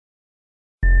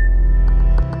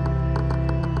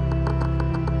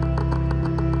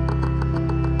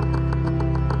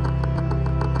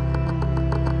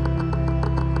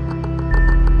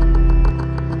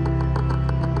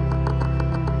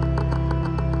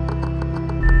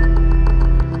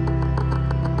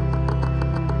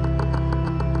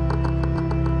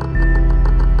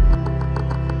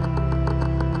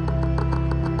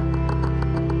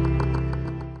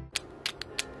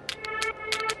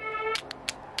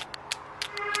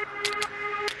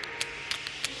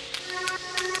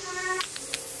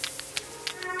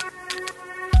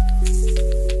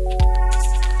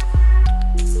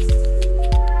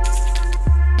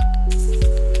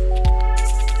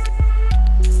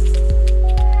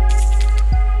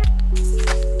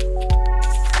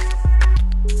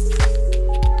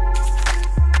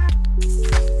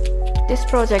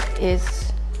project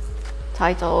is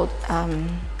titled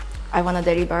I Want to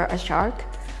Deliver a Shark.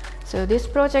 So this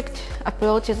project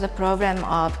approaches the problem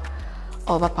of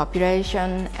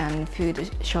overpopulation and food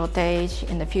shortage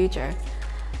in the future,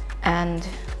 and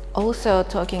also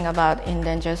talking about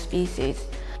endangered species.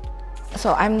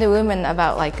 So I'm the woman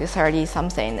about like 30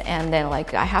 something, and then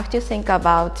like I have to think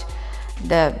about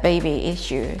the baby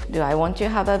issue. Do I want to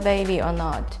have a baby or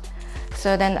not?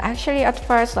 So then actually at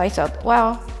first I thought,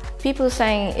 well, people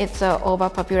saying it's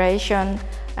overpopulation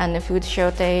and the food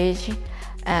shortage,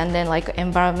 and then like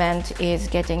environment is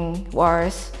getting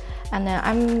worse, and then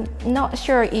I'm not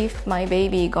sure if my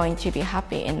baby going to be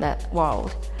happy in that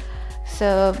world.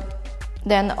 So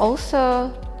then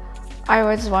also I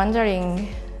was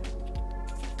wondering,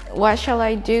 what shall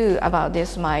I do about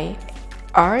this my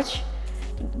urge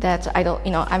that I don't,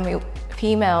 I'm a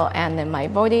female and then my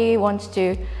body wants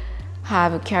to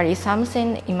carry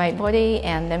something in my body,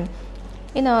 and then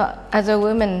as a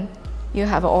woman you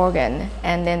have an organ,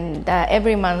 and then that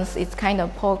every month it's kind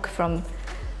of poke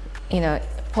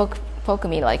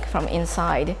me like from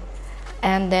inside,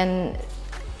 and then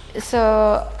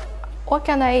so what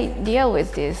can I deal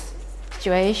with this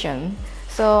situation?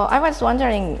 So I was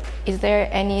wondering, is there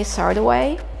any third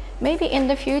way? Maybe in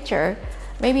the future,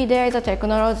 maybe there is a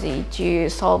technology to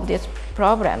solve this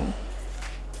problem.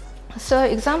 So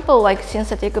example like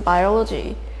synthetic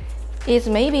biology is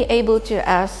maybe able to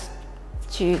us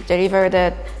to deliver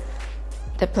the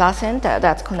placenta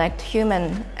that connect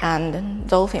human and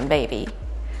dolphin baby.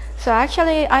 So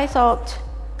actually I thought,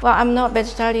 well, I'm not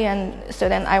vegetarian, so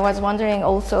then I was wondering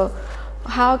also,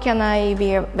 how can I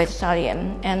be a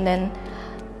vegetarian? And then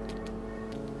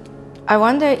I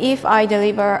wonder if I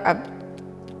deliver a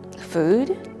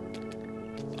food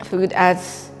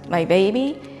as my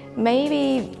baby,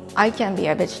 maybe I can be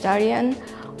a vegetarian.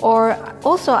 Or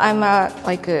also I'm a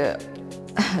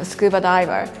scuba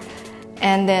diver,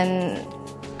 and then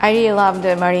I really love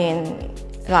the marine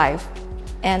life,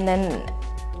 and then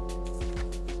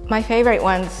my favorite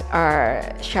ones are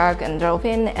shark and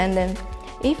dolphin. And then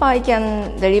if I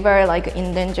can deliver like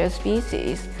endangered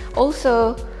species,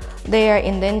 also they are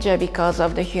endangered because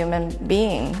of the human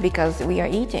being, because we are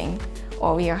eating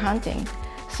or we are hunting.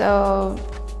 So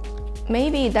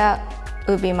maybe that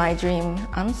would be my dream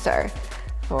answer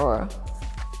for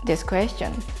this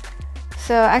question.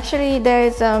 So actually there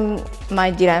is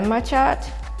my dilemma chart.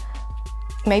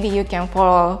 Maybe you can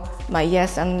follow my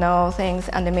yes and no things,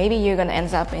 and then maybe you're gonna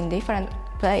end up in different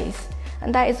place,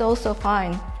 and that is also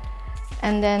fine.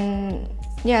 And then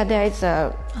yeah, there is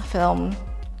a film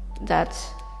that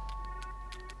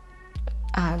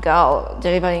a girl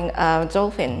delivering a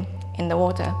dolphin in the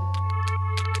water.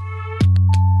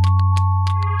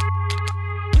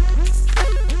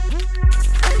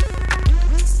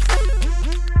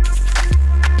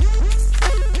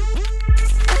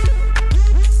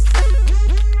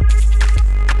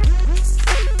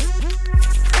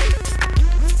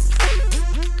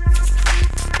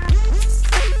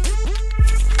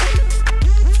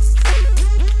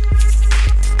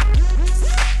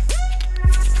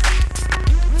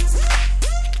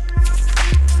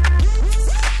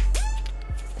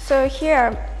 So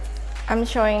here I'm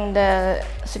showing the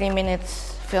 3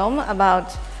 minutes film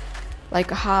about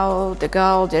like how the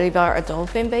girl delivered a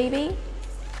dolphin baby,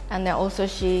 and then also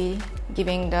she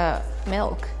giving the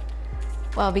milk.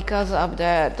 Well, because of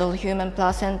the human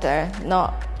placenta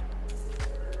not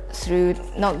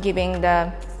giving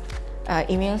the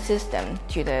immune system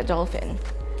to the dolphin.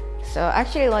 So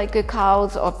actually like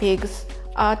cows or pigs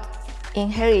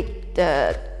inherit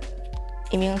the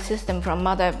immune system from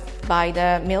mother by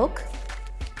the milk.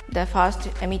 The first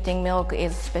emitting milk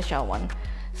is special one.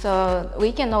 So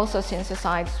we can also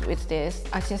synthesize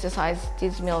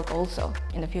this milk also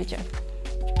in the future.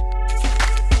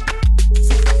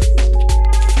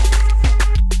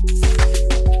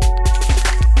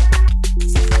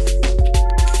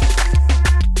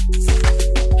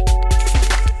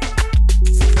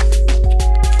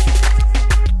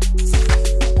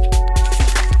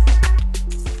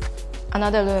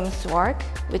 Another room's work,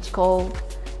 which called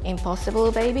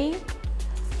Impossible Baby.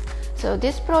 So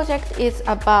this project is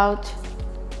about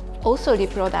also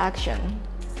reproduction.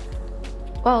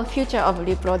 Well, future of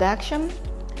reproduction.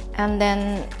 And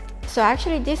then, so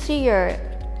actually this year,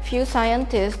 few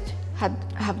scientists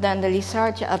have done the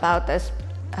research about this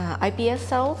iPS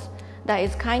cells, that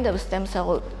is kind of stem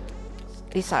cell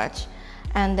research.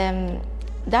 And then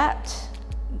that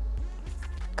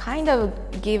kind of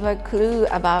give a clue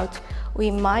about we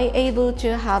might able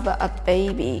to have a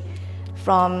baby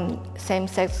from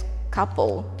same-sex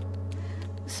couple.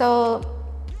 So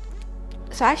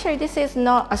So actually this is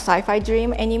not a sci-fi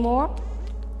dream anymore.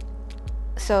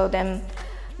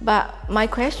 But my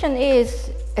question is,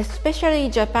 especially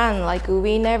Japan, like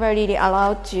we never really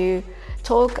allowed to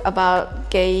talk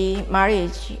about gay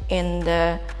marriage in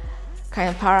the kind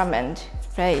of parliament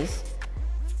place.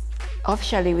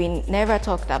 Officially, we never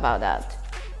talked about that.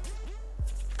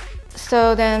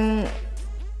 So then,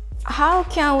 how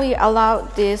can we allow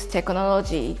this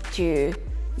technology to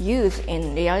use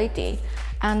in reality?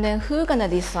 And then who's gonna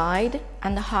decide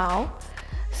and how?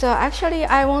 So actually,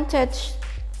 I wanted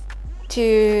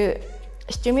to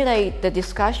stimulate the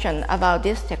discussion about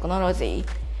this technology,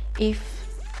 if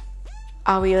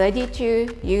are we ready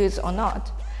to use or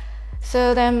not.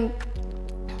 So then,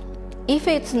 if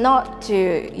it's not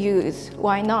to use,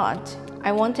 why not?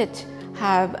 I wanted to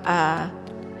have a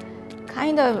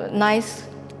kind of nice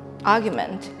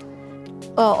argument.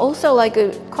 Also, like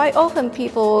quite often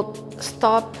people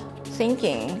stop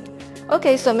thinking,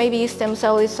 okay, so maybe stem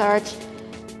cell research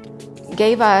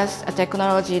gave us a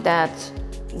technology that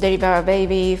deliver a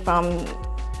baby from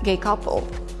gay couple,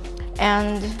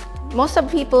 and most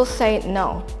of people say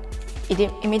no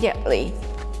immediately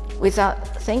without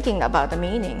thinking about the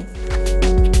meaning.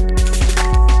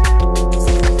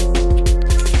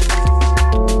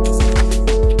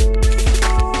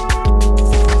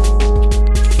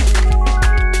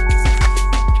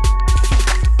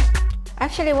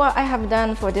 Actually, what I have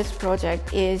done for this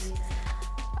project is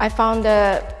I found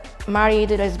a married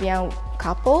lesbian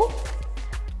couple,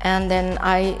 and then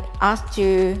I asked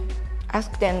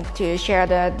them to share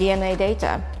the DNA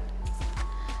data.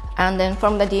 And then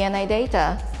from the DNA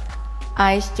data,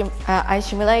 I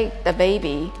simulate the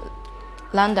baby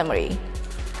randomly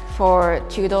for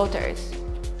 2 daughters.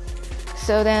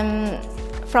 So then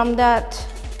from that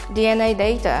DNA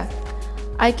data,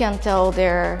 I can tell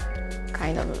their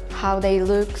kind of how they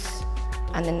looks,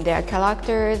 and then their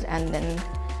characters, and then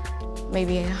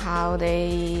maybe how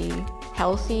they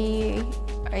healthy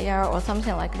or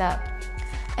something like that.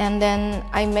 And then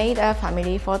I made a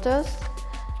family photos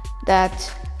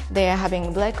that they are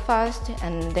having breakfast,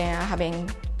 and they are having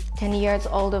 10 years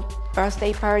old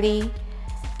birthday party,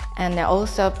 and they're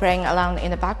also playing around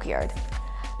in the backyard.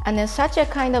 And then such a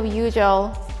kind of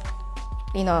usual,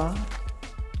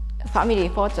 family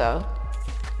photo.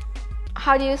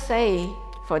 How do you say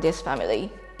for this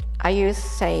family? Are you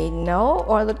say no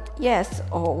or yes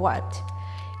or what?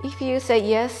 If you say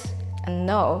yes and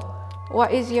no,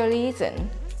 what is your reason?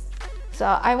 So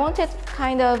I wanted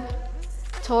kind of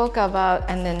talk about,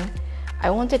 and then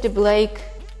I wanted to break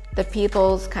the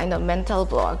people's kind of mental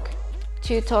block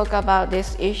to talk about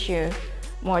this issue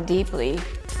more deeply.